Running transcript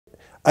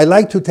I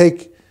like to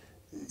take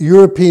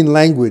European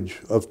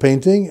language of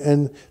painting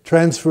and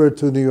transfer it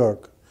to New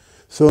York.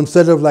 So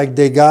instead of like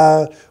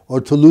Degas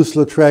or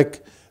Toulouse-Lautrec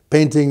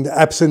painting the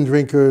absinthe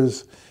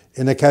drinkers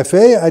in a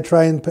cafe, I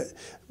try and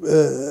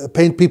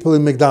paint people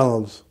in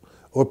McDowell's,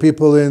 or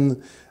people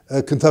in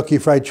Kentucky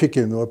Fried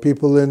Chicken, or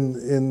people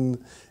on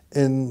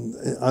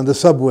the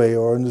subway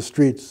or in the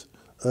streets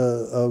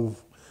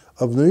of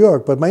New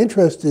York. But my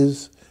interest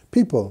is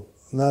people,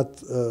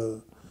 not.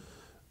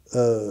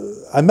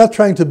 I'm not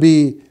trying to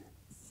be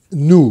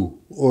new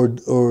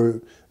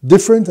or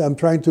different. I'm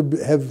trying to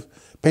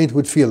paint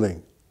with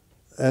feeling,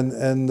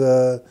 and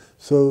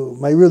so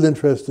my real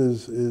interest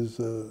is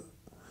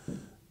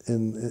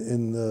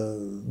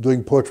in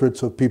doing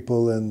portraits of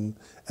people and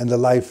the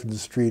life in the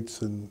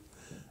streets, and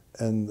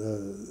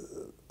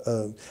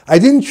I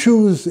didn't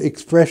choose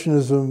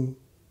Expressionism,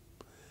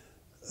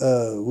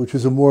 which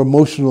is a more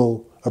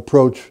emotional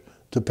approach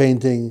to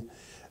painting,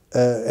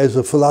 as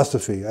a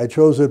philosophy. I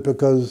chose it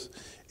because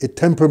it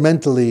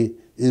temperamentally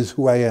is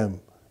who I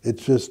am.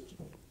 It's just,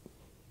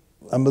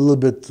 I'm a little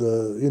bit,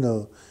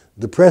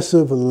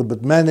 depressive, a little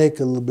bit manic,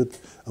 a little bit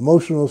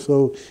emotional,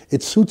 so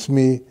it suits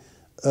me.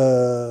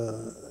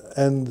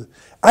 And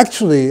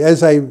actually,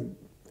 as I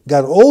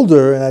got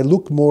older and I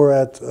looked more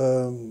at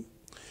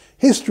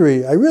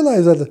history, I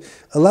realized that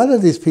a lot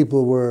of these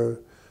people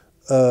were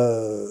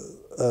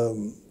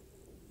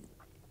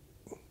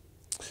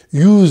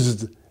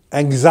used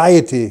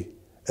anxiety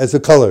as a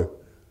color,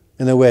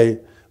 in a way.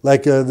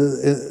 Like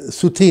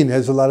Soutine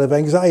has a lot of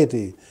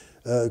anxiety.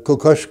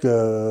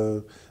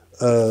 Kokoschka,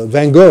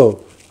 Van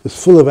Gogh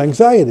is full of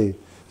anxiety.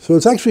 So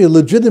it's actually a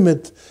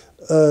legitimate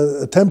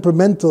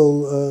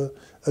temperamental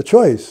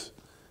choice,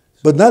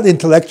 but not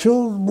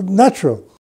intellectual, but natural.